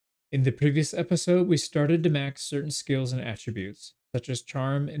In the previous episode, we started to max certain skills and attributes, such as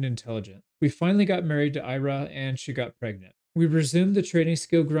charm and intelligence. We finally got married to Ira and she got pregnant. We resumed the trading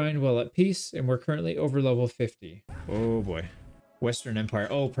skill grind while at peace, and we're currently over level 50. Oh boy. Western Empire.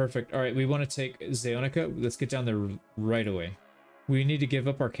 Oh, perfect. All right, we want to take Zeonica. Let's get down there right away. We need to give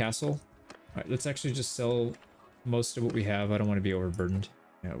up our castle. All right, let's actually just sell most of what we have. I don't want to be overburdened.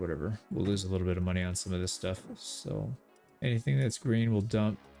 Yeah, whatever. We'll lose a little bit of money on some of this stuff. So anything that's green we'll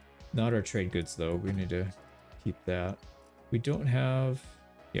dump. Not our trade goods, though. We need to keep that. We don't have...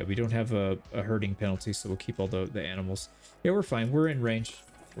 Yeah, we don't have a herding penalty, so we'll keep all the animals. Yeah, we're fine. We're in range.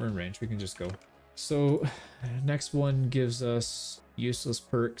 We're in range. We can just go. So, next one gives us useless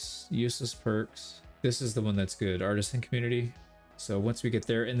perks. Useless perks. This is the one that's good. Artisan community. So once we get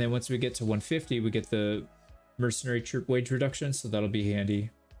there, and then once we get to 150, we get the mercenary troop wage reduction, so that'll be handy.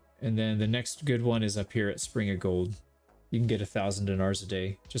 And then the next good one is up here at Spring of Gold. You can get 1,000 dinars a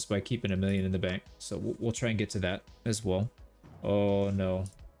day just by keeping 1 million in the bank. So we'll try and get to that as well. Oh no,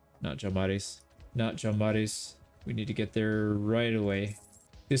 not Jamaris. Not Jamaris. We need to get there right away.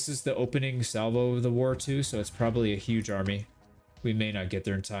 This is the opening salvo of the war too, so it's probably a huge army. We may not get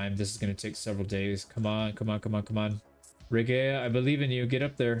there in time. This is going to take several days. Come on, come on, come on, come on. Rhagaea, I believe in you. Get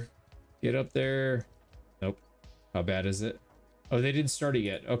up there. Get up there. Nope. How bad is it? Oh, they didn't start it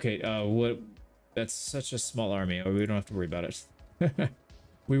yet. Okay, what? That's such a small army. Oh, we don't have to worry about it.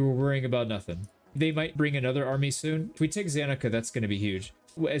 We were worrying about nothing. They might bring another army soon. If we take Zeonica, that's going to be huge.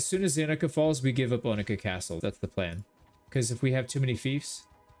 As soon as Zeonica falls, we give up Onica Castle. That's the plan. Because if we have too many fiefs,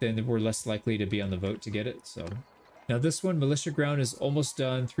 then we're less likely to be on the vote to get it. So now this one, Militia Ground, is almost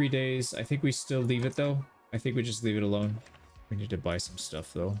done. 3 days. I think we still leave it though. I think we just leave it alone. We need to buy some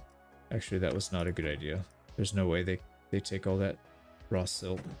stuff though. Actually, that was not a good idea. There's no way they take all that raw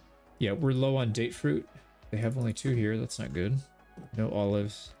silk. Yeah, we're low on date fruit. They have only 2 here. That's not good. No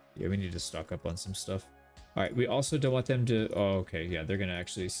olives. Yeah, we need to stock up on some stuff. All right, we also don't want them to... Oh, okay. Yeah, they're going to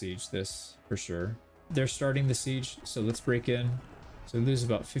actually siege this for sure. They're starting the siege, so let's break in. So we lose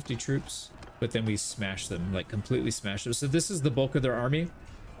about 50 troops, but then we smash them, like completely smash them. So this is the bulk of their army.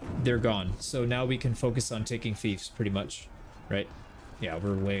 They're gone. So now we can focus on taking fiefs pretty much, right? Yeah,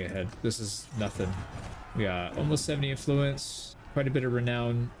 we're way ahead. This is nothing. We got almost 70 influence, quite a bit of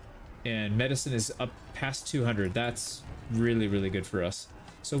renown. And medicine is up past 200. That's really, really good for us.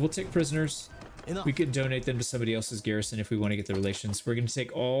 So we'll take prisoners. Enough. We could donate them to somebody else's garrison if we want to get the relations. We're going to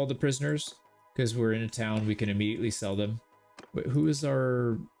take all the prisoners because we're in a town. We can immediately sell them. Wait, who is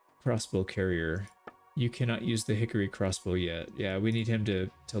our crossbow carrier? You cannot use the hickory crossbow yet. Yeah, we need him to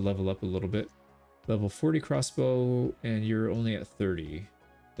level up a little bit. Level 40 crossbow, and you're only at 30.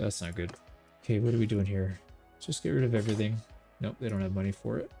 That's not good. Okay, what are we doing here? Just get rid of everything. Nope, they don't have money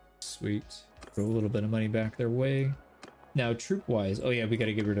for it. Sweet. Throw a little bit of money back their way. Now, troop-wise, oh yeah, we got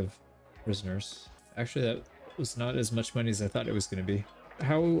to get rid of prisoners. Actually, that was not as much money as I thought it was going to be.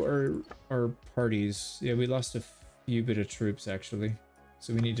 How are our parties? Yeah, we lost a few bit of troops, actually.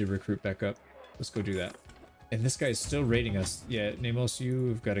 So we need to recruit back up. Let's go do that. And this guy's still raiding us. Yeah, Namos,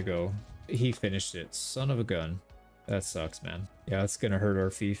 you've got to go. He finished it. Son of a gun. That sucks, man. Yeah, that's going to hurt our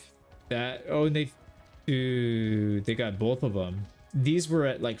fief. That... Oh, and they got both of them. These were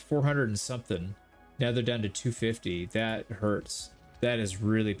at like 400 and something. Now they're down to 250. That hurts. That is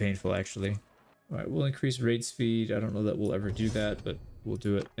really painful, actually. All right, we'll increase raid speed. I don't know that we'll ever do that, but we'll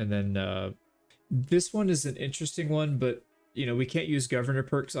do it. And then this one is an interesting one, but you know, we can't use governor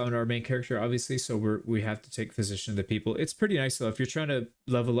perks on our main character, obviously, so we have to take physician of the people. It's pretty nice though. If you're trying to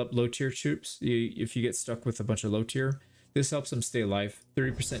level up low tier troops, if you get stuck with a bunch of low tier, this helps them stay alive.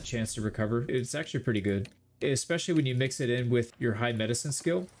 30% chance to recover. It's actually pretty good, especially when you mix it in with your high medicine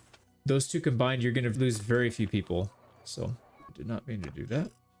skill. Those two combined, you're going to lose very few people. So I did not mean to do that.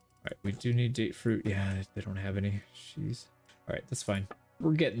 All right, we do need date fruit. Yeah, they don't have any. Jeez. All right, that's fine.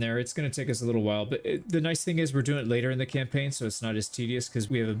 We're getting there. It's going to take us a little while, but the nice thing is we're doing it later in the campaign, so it's not as tedious because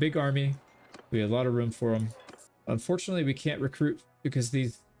we have a big army. We have a lot of room for them. Unfortunately, we can't recruit because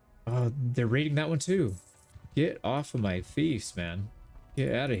these... Oh, they're raiding that one too. Get off of my fiefs, man.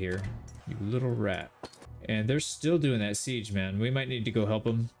 Get out of here, you little rat. And they're still doing that siege, man. We might need to go help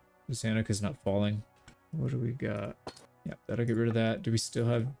them. Zeonica's not falling. What do we got? Yeah, that'll get rid of that. Do we still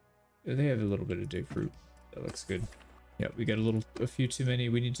have... They have a little bit of day fruit. That looks good. Yeah, we got a few too many.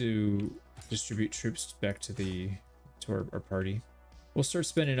 We need to distribute troops back to our party. We'll start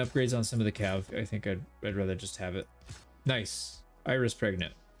spending upgrades on some of the cav. I think I'd rather just have it. Nice. Ira's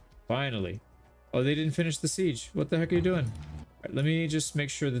pregnant. Finally. Oh, they didn't finish the siege. What the heck are you doing? All right, let me just make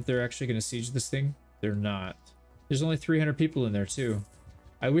sure that they're actually going to siege this thing. They're not. There's only 300 people in there too.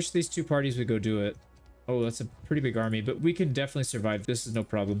 I wish these two parties would go do it. Oh, that's a pretty big army, but we can definitely survive. This is no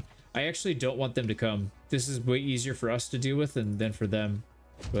problem. I actually don't want them to come. This is way easier for us to deal with than for them.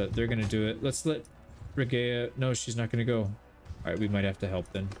 But they're going to do it. Let's let Rhagaea... No, she's not going to go. Alright, we might have to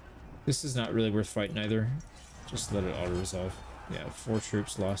help then. This is not really worth fighting either. Just let it auto-resolve. Yeah, 4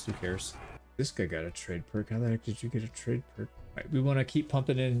 troops lost. Who cares? This guy got a trade perk. How the heck did you get a trade perk? Alright, we want to keep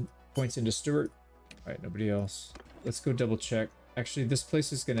pumping in points into Stuart. Alright, nobody else. Let's go double check. Actually, this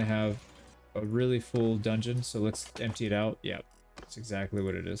place is going to have a really full dungeon, so let's empty it out. Yeah, that's exactly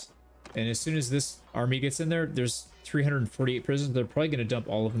what it is. And as soon as this army gets in there, there's 348 prisoners. They're probably going to dump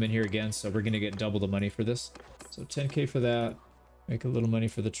all of them in here again, so we're going to get double the money for this. So 10k for that. Make a little money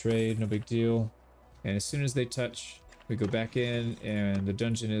for the trade, no big deal. And as soon as they touch, we go back in, and the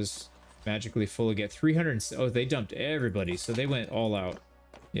dungeon is magically full again. 300. Oh, they dumped everybody, so they went all out.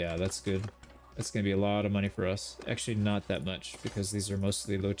 Yeah, that's good. That's going to be a lot of money for us. Actually, not that much, because these are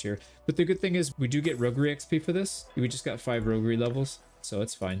mostly low tier. But the good thing is, we do get roguery XP for this. We just got 5 roguery levels, so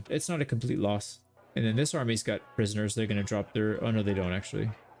it's fine. It's not a complete loss. And then this army's got prisoners. They're going to drop their... Oh, no, they don't,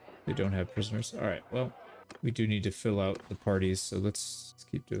 actually. They don't have prisoners. All right, well, we do need to fill out the parties, so let's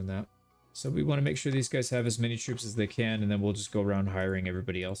keep doing that. So we want to make sure these guys have as many troops as they can, and then we'll just go around hiring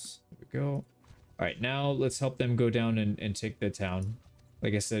everybody else. There we go. All right, now let's help them go down and take the town.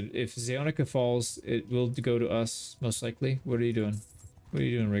 Like I said, if Zeonica falls, it will go to us, most likely. What are you doing? What are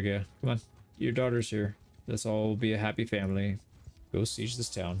you doing, Rhagaea? Come on. Your daughter's here. Let's all be a happy family. Go siege this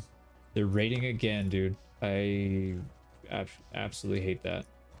town. They're raiding again, dude. I absolutely hate that.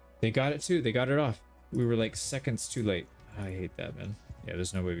 They got it, too. They got it off. We were, like, seconds too late. I hate that, man. Yeah,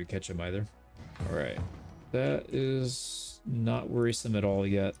 there's no way we catch them either. All right. That is not worrisome at all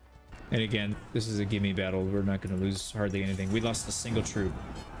yet. And again, this is a gimme battle. We're not going to lose hardly anything. We lost a single troop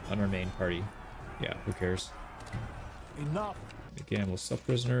on our main party. Yeah, who cares? Enough. Again, we'll sell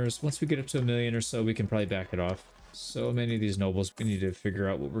prisoners. Once we get up to 1 million or so, we can probably back it off. So many of these nobles, we need to figure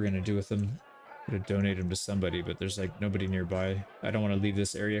out what we're going to do with them. I'm going to donate them to somebody, but there's like nobody nearby. I don't want to leave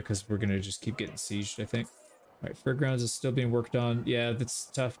this area because we're going to just keep getting sieged, I think. All right, fairgrounds is still being worked on. Yeah, that's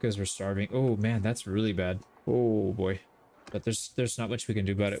tough because we're starving. Oh, man, that's really bad. Oh, boy. But there's not much we can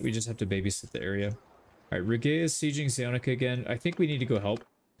do about it. We just have to babysit the area. All right, Rhagaea is sieging Zeonica again. I think we need to go help.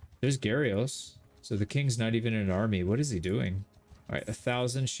 There's Gyarios. So the king's not even in an army. What is he doing? All right,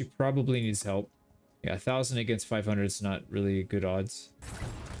 1,000. She probably needs help. Yeah, 1,000 against 500 is not really good odds.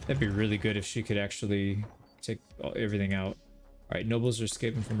 That'd be really good if she could actually take everything out. All right, nobles are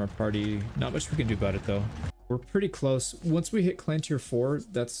escaping from our party. Not much we can do about it, though. We're pretty close. Once we hit clan tier 4,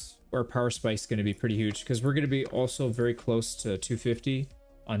 that's our power spike's going to be pretty huge, because we're going to be also very close to 250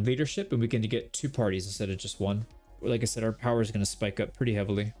 on leadership, and we can get 2 parties instead of just 1. Like I said, our power is going to spike up pretty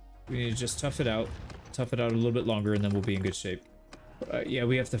heavily. We need to just tough it out a little bit longer, and then we'll be in good shape. Yeah,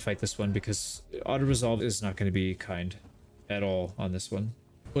 we have to fight this one because auto-resolve is not going to be kind at all on this one.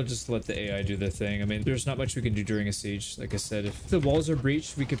 We'll just let the AI do their thing. I mean, there's not much we can do during a siege. Like I said, if the walls are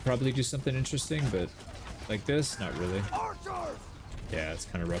breached, we could probably do something interesting, but like this, not really. Yeah, it's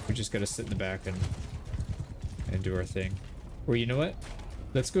kind of rough. We just got to sit in the back and do our thing. Or you know what?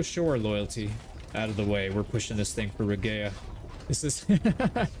 Let's go show our loyalty. Out of the way. We're pushing this thing for Rhagaea. This is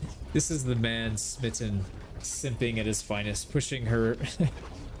this is the man smitten, simping at his finest, pushing her.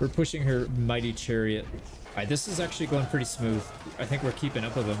 We're pushing her mighty chariot. All right, this is actually going pretty smooth. I think we're keeping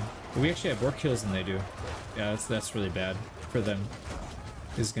up with them. We actually have more kills than they do. Yeah, that's really bad for them.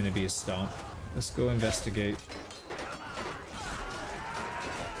 This is going to be a stomp. Let's go investigate.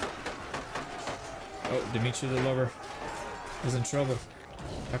 Oh, Dimitri the lover is in trouble.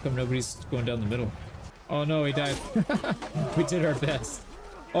 How come nobody's going down the middle? Oh no, he died. We did our best.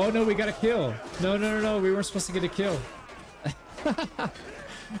 Oh no, we got a kill. No, we weren't supposed to get a kill.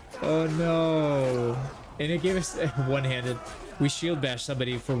 Oh no. And it gave us one-handed. We shield bashed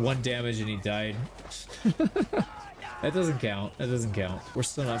somebody for 1 damage and he died. That doesn't count. That doesn't count. We're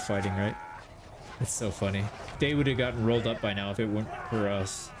still not fighting, right? It's so funny. They would have gotten rolled up by now if it weren't for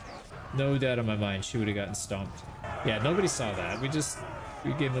us. No doubt in my mind, she would have gotten stomped. Yeah, nobody saw that.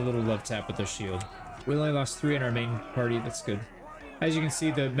 We gave them a little love tap with their shield. We only lost 3 in our main party. That's good. As you can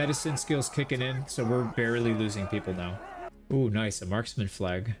see, the medicine skill's kicking in, so we're barely losing people now. Ooh, nice. A marksman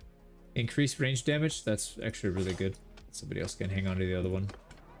flag. Increased range damage. That's actually really good. Somebody else can hang on to the other one.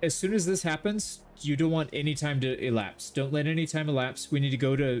 As soon as this happens, you don't want any time to elapse. Don't let any time elapse. We need to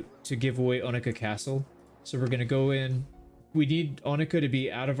go to give away Onika Castle. So we're going to go in. We need Onika to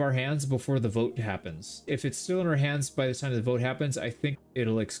be out of our hands before the vote happens. If it's still in our hands by the time the vote happens, I think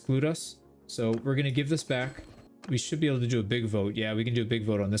it'll exclude us. So we're going to give this back. We should be able to do a big vote. Yeah, we can do a big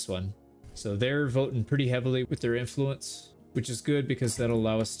vote on this one. So they're voting pretty heavily with their influence, which is good because that'll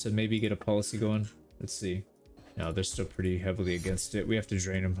allow us to maybe get a policy going. Let's see. No, they're still pretty heavily against it. We have to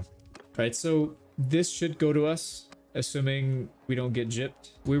drain them. Right, so this should go to us, assuming we don't get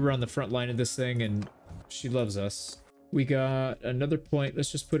gypped. We were on the front line of this thing, and she loves us. We got another point.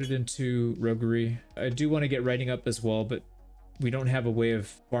 Let's just put it into roguery. I do want to get writing up as well, but we don't have a way of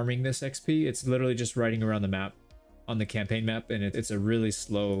farming this XP. It's literally just riding around the map, on the campaign map, and it's a really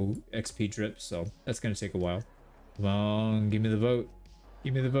slow XP drip, so that's going to take a while. Come on, give me the vote.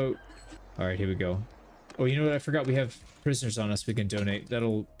 Give me the vote. All right, here we go. Oh, you know what? I forgot we have prisoners on us we can donate.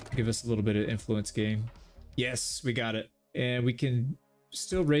 That'll give us a little bit of influence gain. Yes, we got it. And we can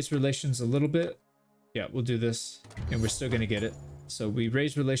still raise relations a little bit. Yeah, we'll do this. And we're still going to get it. So we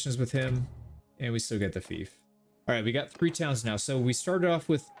raise relations with him, and we still get the fief. All right, we got 3 towns now. So we started off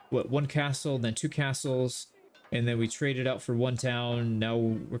with, what, 1 castle, then 2 castles, and then we traded out for 1 town. Now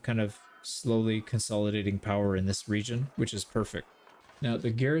we're kind of slowly consolidating power in this region, which is perfect. Now,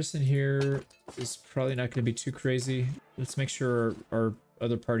 the garrison here is probably not going to be too crazy. Let's make sure our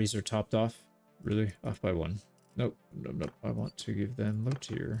other parties are topped off. Really? Off by 1. Nope. Nope. I want to give them low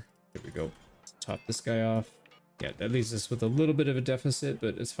tier. There we go. Let's top this guy off. Yeah, that leaves us with a little bit of a deficit,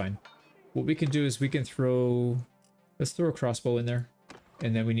 but it's fine. What we can do is we can throw... Let's throw a crossbow in there.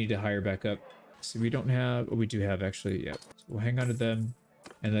 And then we need to hire back up. So we don't have... Oh, we do have, actually. Yeah. So we'll hang on to them.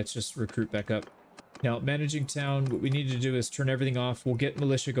 And let's just recruit back up. Now, managing town, what we need to do is turn everything off. We'll get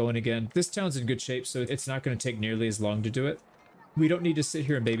militia going again. This town's in good shape, so it's not going to take nearly as long to do it. We don't need to sit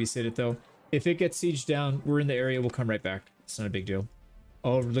here and babysit it, though. If it gets sieged down, we're in the area, we'll come right back. It's not a big deal.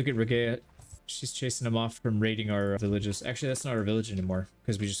 Oh, look at Rhagaea. She's chasing them off from raiding our villages. Actually, that's not our village anymore,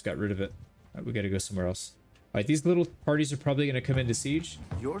 because we just got rid of it. All right, we got to go somewhere else. All right, these little parties are probably going to come into siege.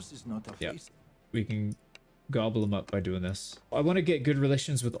 Yours is not a Yeah, face. we can gobble them up by doing this. I want to get good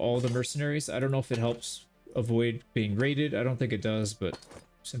relations with all the mercenaries. I don't know if it helps avoid being raided. I don't think it does, but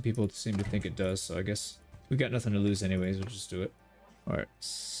some people seem to think it does, so I guess we got nothing to lose anyways. We'll just do it. All right,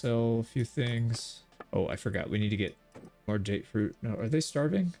 sell a few things. Oh, I forgot. We need to get more date fruit. No, are they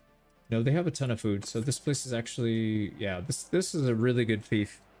starving? No, they have a ton of food. So this place is actually, yeah, this is a really good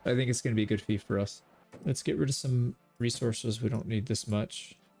fief. I think it's going to be a good fief for us. Let's get rid of some resources. We don't need this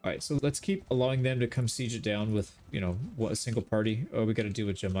much. All right, so let's keep allowing them to come siege it down with, you know, what, a single party. Oh, we got to deal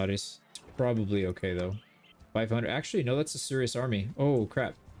with Jamaris. It's probably okay, though. 500. Actually, no, that's a serious army. Oh,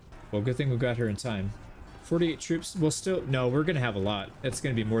 crap. Well, good thing we got here in time. 48 troops. We'll still... No, we're going to have a lot. It's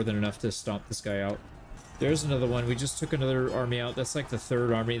going to be more than enough to stomp this guy out. There's another one. We just took another army out. That's like the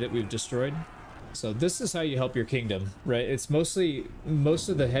 3rd army that we've destroyed. So this is how you help your kingdom, right? It's mostly... Most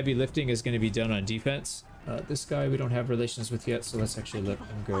of the heavy lifting is going to be done on defense. This guy we don't have relations with yet, so let's actually let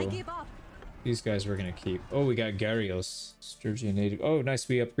him go. These guys we're going to keep. Oh, we got Garios. Sturgian native. Oh, nice.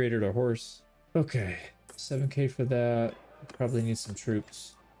 We upgraded our horse. Okay. 7k for that. Probably need some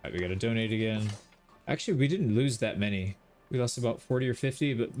troops. All right, we got to donate again. Actually, we didn't lose that many. We lost about 40 or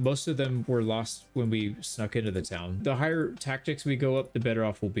 50, but most of them were lost when we snuck into the town. The higher tactics we go up, the better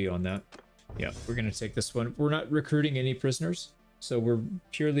off we'll be on that. Yeah, we're going to take this one. We're not recruiting any prisoners, so we're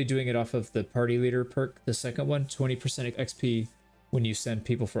purely doing it off of the party leader perk. The second one, 20% XP when you send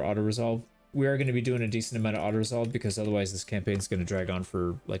people for auto-resolve. We are going to be doing a decent amount of auto-resolve because otherwise this campaign is going to drag on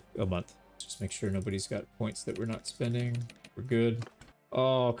for like a month. Just make sure nobody's got points that we're not spending. We're good.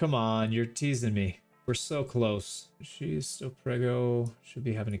 Oh, come on. You're teasing me. We're so close. She's still prego. Should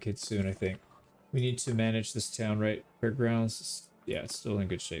be having a kid soon, I think. We need to manage this town, right? Fairgrounds. Yeah, it's still in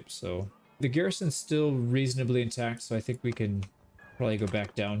good shape. So the garrison's still reasonably intact, so I think we can probably go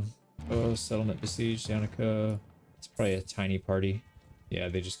back down. Oh, settlement besieged. Danica. It's probably a tiny party. Yeah,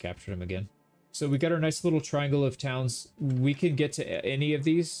 they just captured him again. So we got our nice little triangle of towns. We can get to any of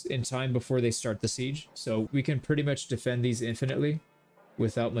these in time before they start the siege. So we can pretty much defend these infinitely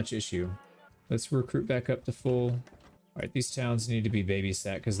without much issue. Let's recruit back up to full. All right, these towns need to be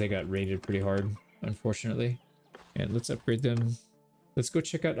babysat because they got raided pretty hard, unfortunately. And let's upgrade them. Let's go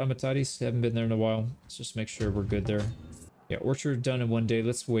check out Amataris. Haven't been there in a while. Let's just make sure we're good there. Yeah, orchard done in 1 day.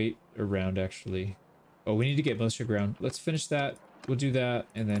 Let's wait around, actually. Oh, we need to get militia ground. Let's finish that. We'll do that,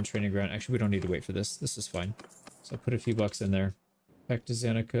 and then training ground. Actually, we don't need to wait for this. This is fine. So I'll put a few bucks in there. Back to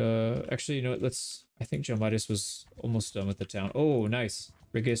Zanica. Actually, you know what? Let's... I think Jamaris was almost done with the town. Oh, nice.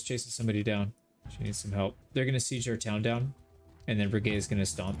 Rhagaea's chasing somebody down. She needs some help. They're going to siege our town down, and then Rhagaea's going to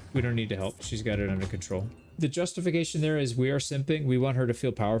stomp. We don't need to help. She's got it under control. The justification there is we are simping. We want her to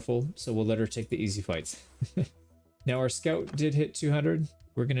feel powerful, so we'll let her take the easy fights. Now, our scout did hit 200.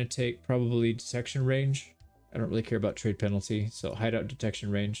 We're going to take probably detection range. I don't really care about trade penalty, so hideout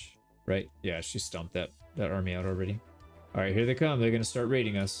detection range, right? Yeah, she stomped that army out already. All right, here they come. They're going to start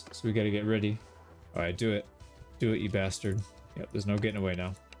raiding us, so we got to get ready. All right, do it. Do it, you bastard. Yep, there's no getting away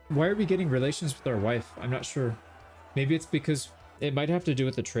now. Why are we getting relations with our wife? I'm not sure. Maybe it's because It might have to do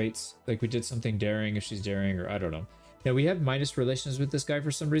with the traits. Like we did something daring if she's daring, or I don't know. Yeah, we have minus relations with this guy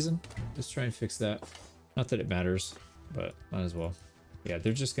for some reason. Let's try and fix that. Not that it matters, but might as well. Yeah,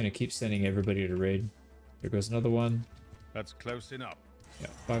 they're just going to keep sending everybody to raid. There goes another one. That's close enough. Yeah,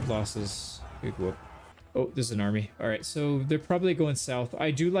 5 losses. Big whoop. Oh, there's an army. All right, so they're probably going south.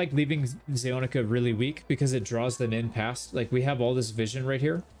 I do like leaving Zeonica really weak because it draws them in past. Like, we have all this vision right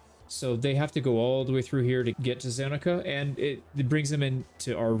here. So they have to go all the way through here to get to Zeonica, and it brings them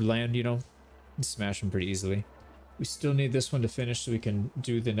into our land, you know, and smash them pretty easily. We still need this one to finish so we can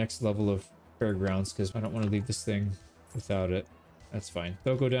do the next level of fairgrounds, because I don't want to leave this thing without it. That's fine.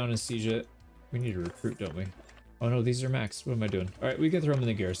 They'll go down and siege it. We need to recruit, don't we? Oh no, these are maxed. What am I doing? All right, we can throw them in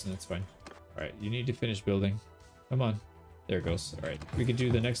the garrison. That's fine. All right, you need to finish building. Come on. There it goes. All right, we can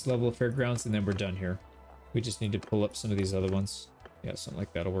do the next level of fairgrounds, and then we're done here. We just need to pull up some of these other ones. Yeah, something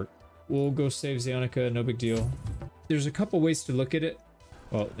like that'll work. We'll go save Zeonica, no big deal. There's a couple ways to look at it.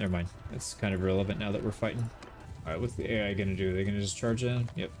 Well, never mind. That's kind of irrelevant now that we're fighting. All right, what's the AI gonna do? They're gonna just charge in?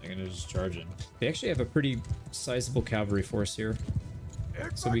 Yep, they're gonna just charge in. They actually have a pretty sizable cavalry force here,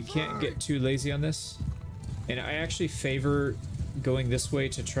 so we can't get too lazy on this. And I actually favor going this way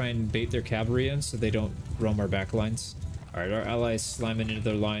to try and bait their cavalry in so they don't roam our back lines. All right, our allies slamming into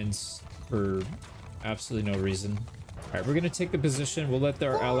their lines for absolutely no reason. All right, we're gonna take the position. We'll let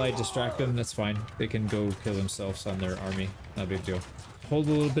our ally distract them. That's fine. They can go kill themselves on their army. Not a big deal. Hold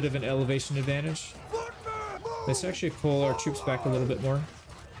a little bit of an elevation advantage. Let's actually pull our troops back a little bit more.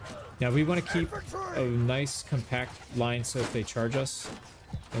 Now we want to keep a nice compact line so if they charge us,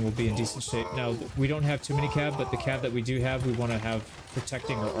 and we'll be in decent shape. Now we don't have too many cav, but the cav that we do have, we want to have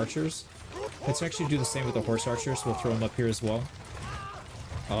protecting our archers. Let's actually do the same with the horse archers. We'll throw them up here as well.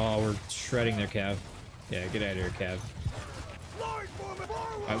 Oh, we're shredding their cav. Yeah, get out of here, cav.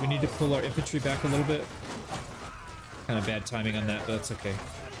 Alright, we need to pull our infantry back a little bit. Kind of bad timing on that, but that's okay.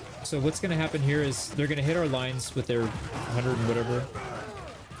 So what's going to happen here is they're going to hit our lines with their 100 and whatever.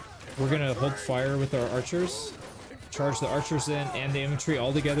 We're going to hold fire with our archers, charge the archers in and the infantry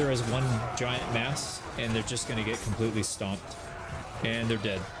all together as one giant mass, and they're just going to get completely stomped. And they're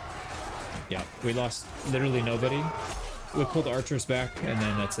dead. Yeah, we lost literally nobody. We pulled the archers back, and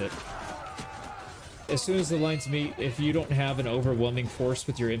then that's it. As soon as the lines meet, if you don't have an overwhelming force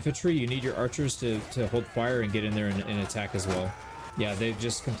with your infantry, you need your archers to hold fire and get in there and attack as well. Yeah, they've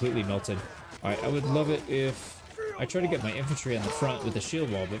just completely melted. Alright, I would love it if I try to get my infantry on the front with the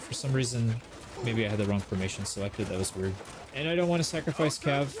shield wall, but for some reason, maybe I had the wrong formation selected. That was weird. And I don't want to sacrifice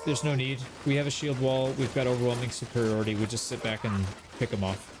cav. There's no need. We have a shield wall. We've got overwhelming superiority. We just sit back and pick them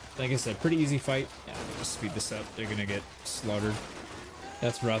off. Like I said, pretty easy fight. Yeah, just speed this up. They're gonna get slaughtered.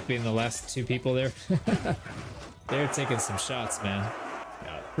 That's rough being the last 2 people there. They're taking some shots, man.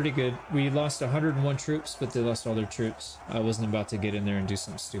 Yeah, pretty good. We lost 101 troops, but they lost all their troops. I wasn't about to get in there and do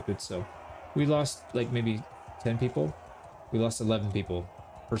something stupid, so we lost like maybe 10 people. We lost 11 people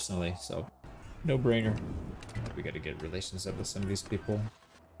personally, so no brainer. We got to get relations up with some of these people.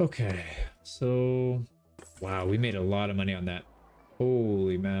 Okay, so wow, we made a lot of money on that.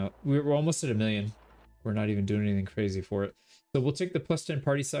 Holy man, we're almost at 1 million. We're not even doing anything crazy for it. So we'll take the +10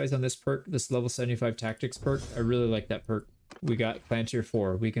 party size on this perk, this level 75 tactics perk. I really like that perk. We got clan tier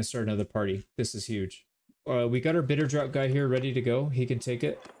 4. We can start another party. This is huge. We got our bitter drought guy here ready to go. He can take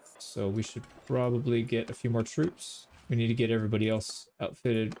it. So we should probably get a few more troops. We need to get everybody else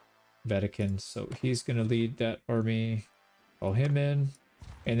outfitted. Vatican. So he's going to lead that army. Call him in.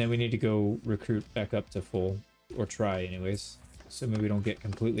 And then we need to go recruit back up to full. Or try anyways. Assuming we don't get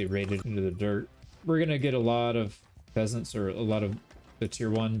completely raided into the dirt. We're going to get a lot of peasants or a lot of the tier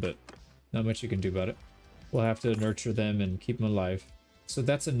 1, but not much you can do about it. We'll have to nurture them and keep them alive. So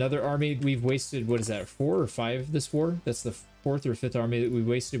that's another army. We've wasted, what is that, 4 or 5 this war? That's the 4th or 5th army that we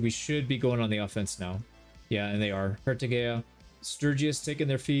wasted. We should be going on the offense now. Yeah, and they are. Rhagaea, Sturgius taking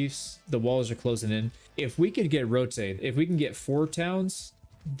their fiefs. The walls are closing in. If we could get rotate, if we can get 4 towns,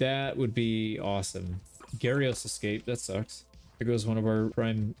 that would be awesome. Gyarios escaped. That sucks. There goes one of our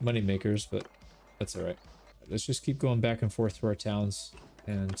prime money makers, but that's all right. Let's just keep going back and forth through our towns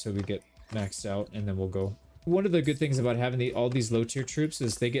until we get maxed out, and then we'll go. One of the good things about having all these low tier troops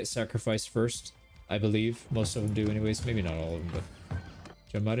is they get sacrificed first, I believe. Most of them do anyways. Maybe not all of them, but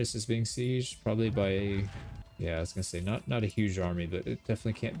Jamaris is being sieged probably by, yeah, I was gonna say not a huge army, but it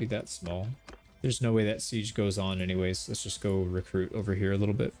definitely can't be that small. There's no way that siege goes on anyways. Let's just go recruit over here a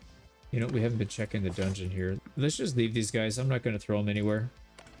little bit. You know, we haven't been checking the dungeon here. Let's just leave these guys. I'm not going to throw them anywhere,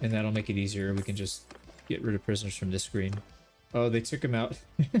 and that'll make it easier. We can just get rid of prisoners from this screen. Oh, they took him out.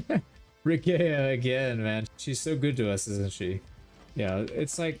 Rhagaea again, man. She's so good to us, isn't she? Yeah,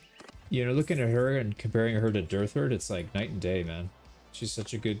 it's like You know, looking at her and comparing her to Dirthward, it's like night and day, man. She's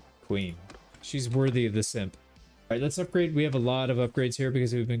such a good queen. She's worthy of the simp. All right, let's upgrade. We have a lot of upgrades here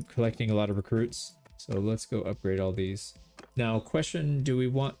because we've been collecting a lot of recruits. So let's go upgrade all these. Now, question, do we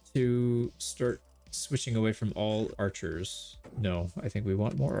want to start switching away from all archers? No, I think we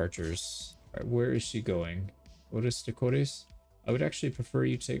want more archers. All right, where is she going? Otis de Cores? I would actually prefer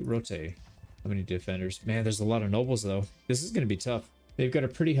you take Rote. How many defenders? Man, there's a lot of nobles, though. This is going to be tough. They've got a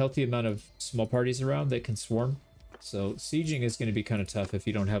pretty healthy amount of small parties around that can swarm. So sieging is going to be kind of tough if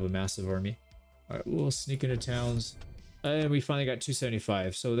you don't have a massive army. All right, we'll sneak into towns. And we finally got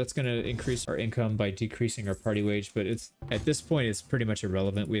 275. So that's going to increase our income by decreasing our party wage. But it's at this point, it's pretty much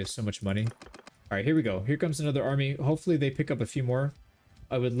irrelevant. We have so much money. All right, here we go. Here comes another army. Hopefully they pick up a few more.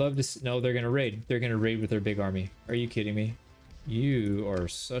 I would love to... No, they're going to raid. They're going to raid with their big army. Are you kidding me? You are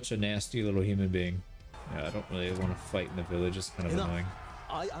such a nasty little human being. Yeah, I don't really want to fight in the village. It's kind of annoying.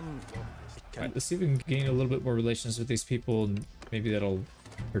 I am. Alright, let's see if we can gain a little bit more relations with these people, and maybe that'll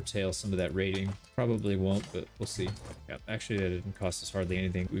curtail some of that raiding. Probably won't, but we'll see. Yeah, actually that didn't cost us hardly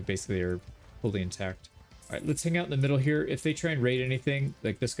anything. We basically are fully intact. Alright, let's hang out in the middle here. If they try and raid anything,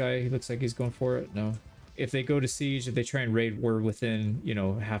 like this guy, he looks like he's going for it. No. If they go to siege, if they try and raid, we're within, you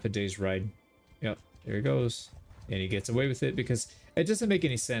know, half a day's ride. Yep, there he goes. And he gets away with it because it doesn't make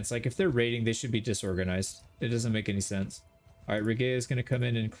any sense. Like, if they're raiding, they should be disorganized. It doesn't make any sense. All right, Rhagaea is going to come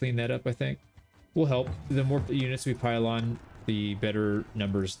in and clean that up, I think. We'll help. The more units we pile on, the better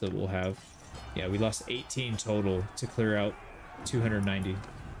numbers that we'll have. Yeah, we lost 18 total to clear out 290.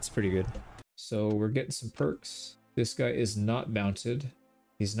 It's pretty good. So we're getting some perks. This guy is not mounted.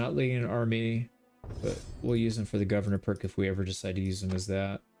 He's not leading an army, but we'll use him for the governor perk if we ever decide to use him as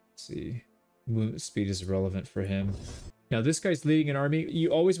that. Let's see. Movement speed is irrelevant for him. Now this guy's leading an army. You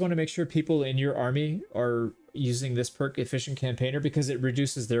always want to make sure people in your army are using this perk, Efficient Campaigner, because it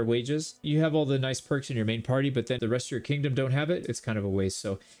reduces their wages. You have all the nice perks in your main party, but then the rest of your kingdom don't have it. It's kind of a waste.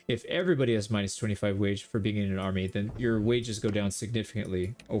 So if everybody has minus 25 wage for being in an army, then your wages go down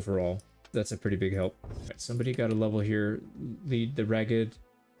significantly overall. That's a pretty big help. All right, somebody got a level here. Lead the Ragged.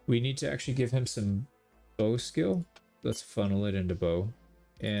 We need to actually give him some bow skill. Let's funnel it into bow.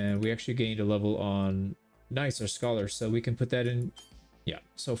 And we actually gained a level on Knights or Scholars, so we can put that in. Yeah,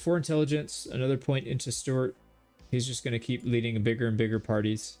 so 4 intelligence, another point into Stuart. He's just going to keep leading bigger and bigger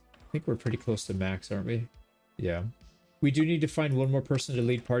parties. I think we're pretty close to max, aren't we? Yeah. We do need to find one more person to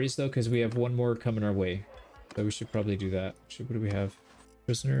lead parties, though, because we have one more coming our way. So we should probably do that. What do we have?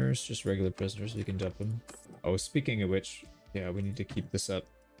 Prisoners, just regular prisoners. We can dump them. Oh, speaking of which, yeah, we need to keep this up.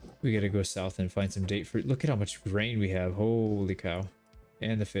 We got to go south and find some date fruit. Look at how much grain we have. Holy cow.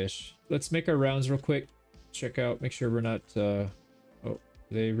 And the fish. Let's make our rounds real quick. Check out, make sure we're not, oh, are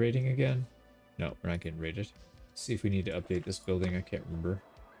they raiding again? No, we're not getting raided. See if we need to update this building. I can't remember.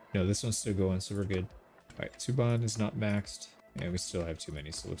 No, this one's still going, so we're good. All right, Tuban is not maxed. And we still have too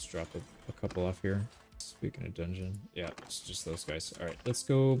many, so let's drop a couple off here. Speaking of dungeon, yeah, it's just those guys. All right, let's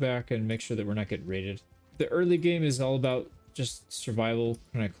go back and make sure that we're not getting raided. The early game is all about just survival,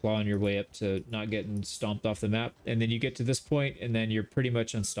 kind of clawing your way up to not getting stomped off the map. And then you get to this point and then you're pretty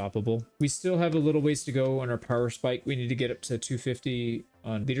much unstoppable. We still have a little ways to go on our power spike. We need to get up to 250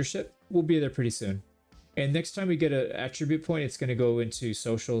 on leadership. We'll be there pretty soon. And next time we get an attribute point, it's going to go into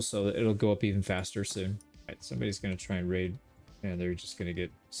social, so it'll go up even faster soon. All right, somebody's going to try and raid. And they're just going to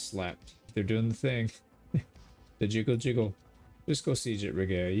get slapped. They're doing the thing. The jiggle jiggle. Just go siege it,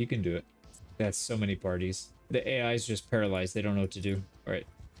 Rhagaea. You can do it. That's so many parties. The AI is just paralyzed. They don't know what to do. All right.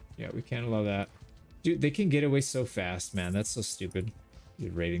 Yeah, we can't allow that. Dude, they can get away so fast, man. That's so stupid. The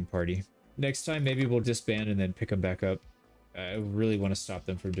raiding party. Next time, maybe we'll disband and then pick them back up. I really want to stop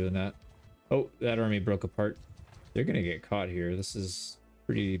them from doing that. Oh, that army broke apart. They're going to get caught here. This is a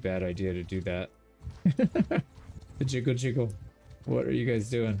pretty bad idea to do that. The jiggle jiggle. What are you guys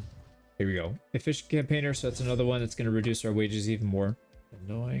doing? Here we go. Efficient Campaigner, so that's another one that's going to reduce our wages even more.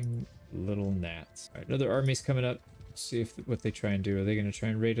 Annoying little gnats. All right, another army's coming up. Let's see if what they try and do. Are they going to try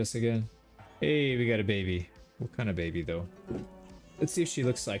and raid us again? Hey, we got a baby. What kind of baby, though? Let's see if she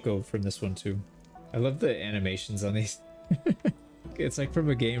looks psycho from this one, too. I love the animations on these. It's like from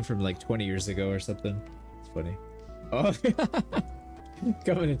a game from like 20 years ago or something. It's funny. Oh,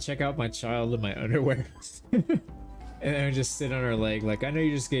 coming to check out my child in my underwear. And then we just sit on her leg. Like, I know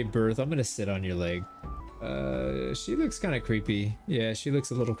you just gave birth. I'm going to sit on your leg. She looks kind of creepy. Yeah, she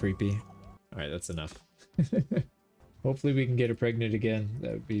looks a little creepy. All right, that's enough. Hopefully we can get her pregnant again.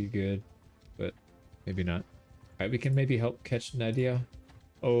 That would be good, but maybe not. All right, we can maybe help catch Nadia.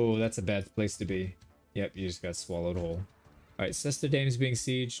 Oh, that's a bad place to be. Yep, you just got swallowed whole. All right, Sesta Dame is being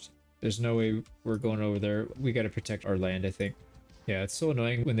sieged. There's no way we're going over there. We got to protect our land, I think. Yeah, it's so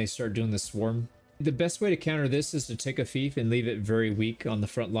annoying when they start doing the swarm. The best way to counter this is to take a fief and leave it very weak on the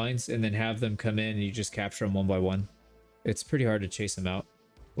front lines and then have them come in and you just capture them one by one. It's pretty hard to chase them out.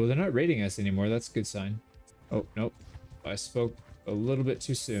 Well, they're not raiding us anymore. That's a good sign. Oh, nope. I spoke a little bit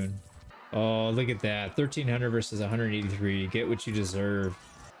too soon. Oh, look at that. 1,300 versus 183. Get what you deserve.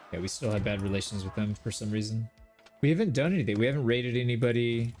 Yeah, we still have bad relations with them for some reason. We haven't done anything. We haven't raided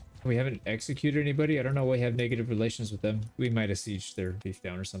anybody. We haven't executed anybody. I don't know why we have negative relations with them. We might have sieged their beef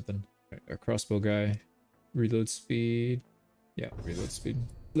down or something. Our crossbow guy. Reload speed. Yeah, reload speed.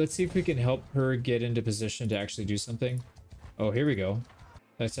 Let's see if we can help her get into position to actually do something. Oh, here we go.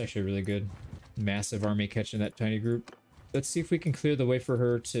 That's actually really good. Massive army catching that tiny group. Let's see if we can clear the way for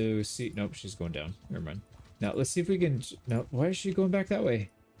her to see. Nope, she's going down. Never mind. Now, let's see if we can... No, why is she going back that way?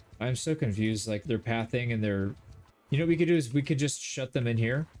 I'm so confused. Like, their pathing and their... You know what we could do is we could just shut them in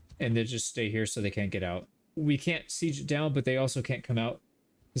here and they just stay here so they can't get out. We can't siege it down, but they also can't come out.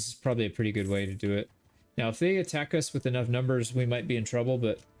 This is probably a pretty good way to do it. Now, if they attack us with enough numbers, we might be in trouble,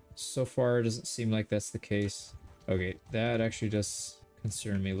 but so far it doesn't seem like that's the case. Okay, that actually does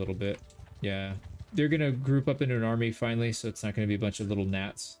concern me a little bit. Yeah, they're going to group up into an army finally, so it's not going to be a bunch of little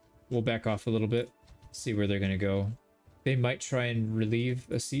gnats. We'll back off a little bit, see where they're going to go. They might try and relieve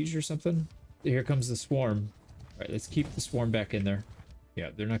a siege or something. Here comes the swarm. All right, let's keep the swarm back in there. Yeah,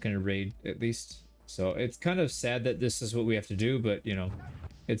 they're not going to raid, at least. So it's kind of sad that this is what we have to do, but, you know,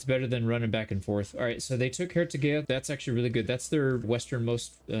 it's better than running back and forth. All right, so they took Rhagaea. That's actually really good. That's their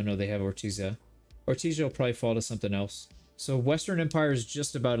westernmost... Oh, no, they have Ortiza. Ortiza will probably fall to something else. So Western Empire is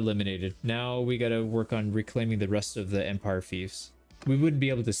just about eliminated. Now we got to work on reclaiming the rest of the Empire fiefs. We wouldn't be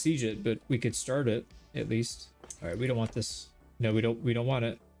able to siege it, but we could start it, at least. All right, we don't want this. No, we don't want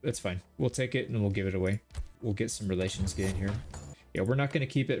it. That's fine. We'll take it and we'll give it away. We'll get some relations gain here. Yeah, we're not going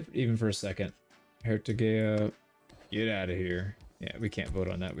to keep it even for a second. Rhagaea, get out of here. Yeah, we can't vote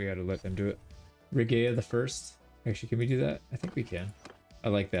on that. We got to let them do it. Rhagaea the first. Actually, can we do that? I think we can. I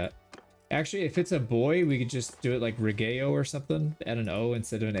like that. Actually, if it's a boy, we could just do it like Rhagaeo or something. Add an O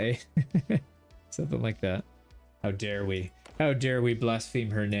instead of an A. Something like that. How dare we? How dare we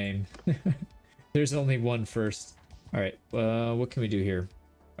blaspheme her name? There's only one first. All right, what can we do here?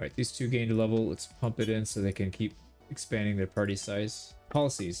 All right, these two gained a level. Let's pump it in so they can keep expanding their party size.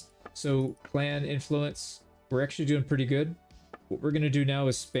 Policies. So clan influence, we're actually doing pretty good. What we're going to do now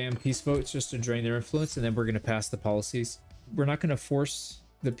is spam peace votes just to drain their influence, and then we're going to pass the policies. We're not going to force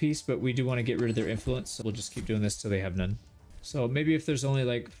the peace, but we do want to get rid of their influence, so we'll just keep doing this till they have none. So maybe if there's only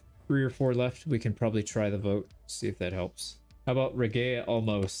like 3 or 4 left, we can probably try the vote, see if that helps. How about Rhagaea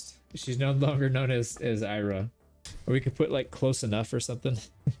almost? She's no longer known as Ira. Or we could put like close enough or something.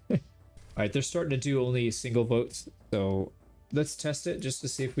 Alright, they're starting to do only single votes, so let's test it just to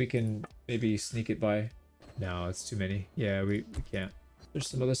see if we can maybe sneak it by. No, it's too many. Yeah, we can't. There's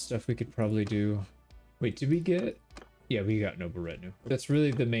some other stuff we could probably do. Wait, did we get... Yeah, we got Noble Retinue. That's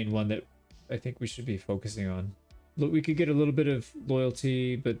really the main one that I think we should be focusing on. Look, we could get a little bit of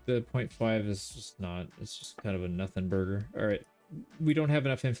loyalty, but the 0.5 is just not... It's just kind of a nothing burger. Alright, we don't have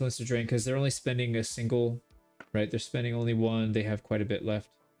enough influence to drain because they're only spending a single... Right, they're spending only 1. They have quite a bit left.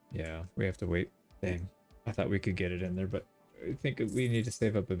 Yeah, we have to wait. Dang. I thought we could get it in there, but I think we need to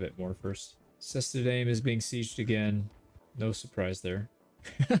save up a bit more first. Cestodame is being sieged again. No surprise there.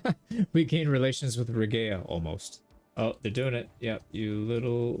 We gain relations with Rhagaea, almost. Oh, they're doing it. Yep, you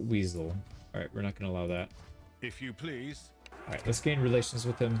little weasel. Alright, we're not going to allow that. If you please. Alright, let's gain relations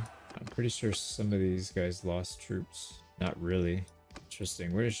with him. I'm pretty sure some of these guys lost troops. Not really.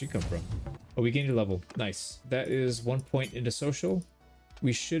 Interesting. Where did she come from? Oh, we gained a level. Nice. That is 1 point into social.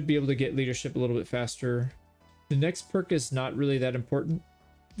 We should be able to get leadership a little bit faster. The next perk is not really that important.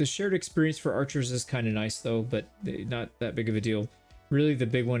 The shared experience for archers is kind of nice though, but not that big of a deal. Really, the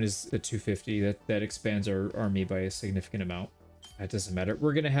big one is the 250. That expands our army by a significant amount. That doesn't matter.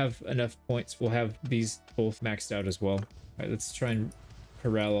 We're going to have enough points. We'll have these both maxed out as well. All right, let's try and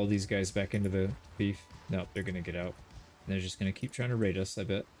corral all these guys back into the fief. No, they're going to get out. And they're just going to keep trying to raid us, I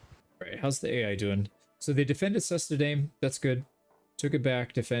bet. All right, how's the AI doing? So they defended Cestodame. That's good. Took it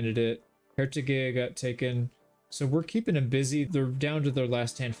back, defended it. Rhagaea got taken. So we're keeping them busy. They're down to their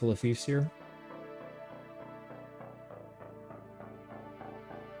last handful of fiefs here.